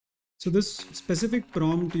So this specific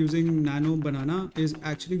prompt using nano-banana is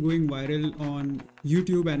actually going viral on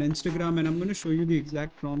YouTube and Instagram, and I'm going to show you the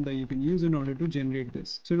exact prompt that you can use in order to generate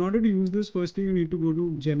this. So in order to use this, firstly you need to go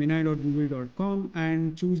to gemini.google.com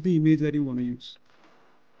and choose the image that you want to use.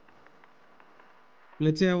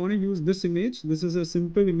 Let's say I want to use this image. This is a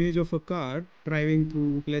simple image of a car driving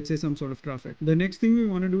through, let's say, some sort of traffic. The next thing we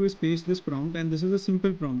want to do is paste this prompt, and this is a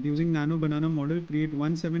simple prompt. Using nano-banana model, create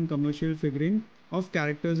 1/7 commercial figurine of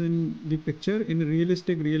characters in the picture in a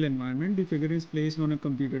realistic real environment. The figurine is placed on a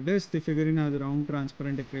computer desk. The figurine has a round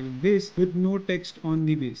transparent acrylic base with no text on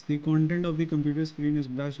the base. The content of the computer screen is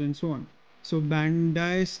brushed and so on. So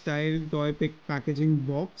BANDAI-style toy pick packaging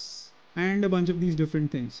box and a bunch of these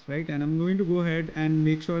different things, right? And I'm going to go ahead and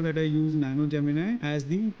make sure that I use Nano Gemini as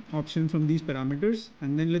the option from these parameters,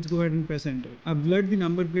 and then let's go ahead and press enter. I've blurred the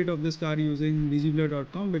number plate of this car using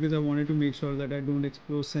bgblur.com because I wanted to make sure that I don't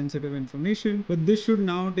expose sensitive information, but this should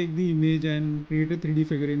now take the image and create a 3D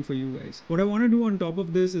figurine for you guys. What I want to do on top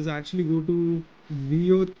of this is actually go to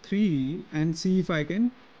Veo 3 and see if I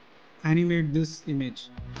can animate this image.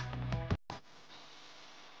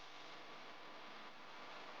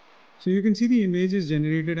 So you can see the image is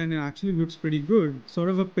generated and it actually looks pretty good, sort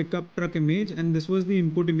of a pickup truck image, and this was the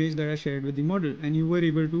input image that I shared with the model, and you were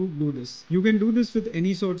able to do this. You can do this with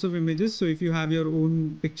any sorts of images, so if you have your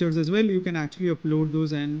own pictures as well, you can actually upload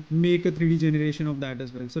those and make a 3D generation of that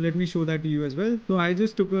as well. So let me show that to you as well. So I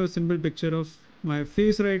just took a simple picture of my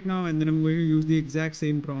face right now, and then I'm going to use the exact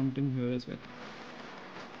same prompt in here as well.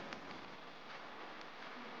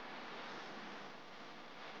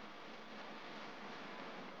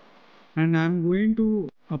 And I'm going to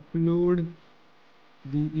upload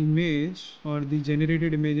the image or the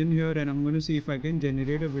generated image in here, and I'm going to see if I can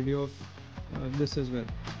generate a video of this as well.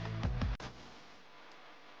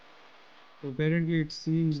 So apparently it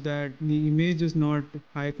seems that the image is not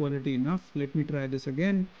high quality enough. Let me try this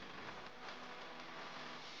again.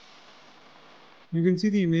 You can see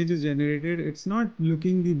the image is generated. It's not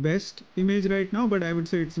looking the best image right now, but I would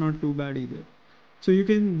say it's not too bad either. So you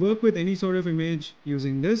can work with any sort of image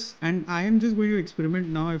using this, and I am just going to experiment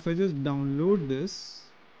now. If I just download this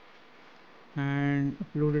and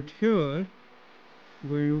upload it here, I'm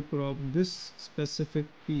going to crop this specific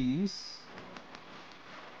piece.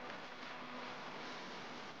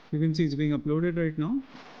 You can see it's being uploaded right now.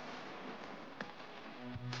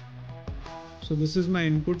 So this is my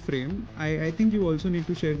input frame. I think you also need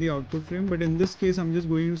to share the output frame, but in this case I'm just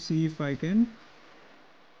going to see if I can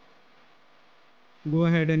go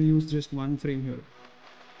ahead and use just one frame here.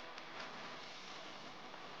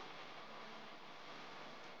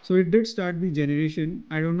 So it did start the generation.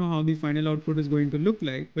 I don't know how the final output is going to look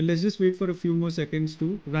like, but let's just wait for a few more seconds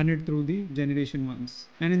to run it through the generation once.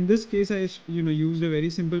 And in this case, I used a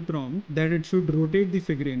very simple prompt that it should rotate the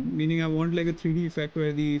figurine, meaning I want like a 3D effect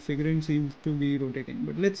where the figurine seems to be rotating.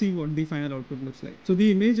 But let's see what the final output looks like. So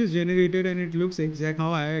the image is generated and it looks exactly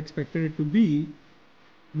how I expected it to be.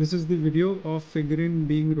 This is the video of figurine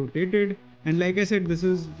being rotated, and like I said, this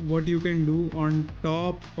is what you can do on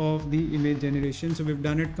top of the image generation. So we've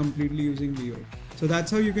done it completely using Veo. So that's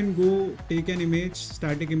how you can go take an image,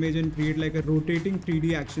 static image, and create like a rotating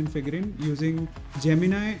 3D action figurine using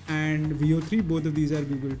Gemini and Veo 3. Both of these are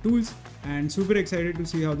Google tools, and super excited to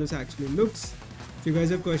see how this actually looks. If you guys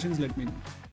have questions, let me know.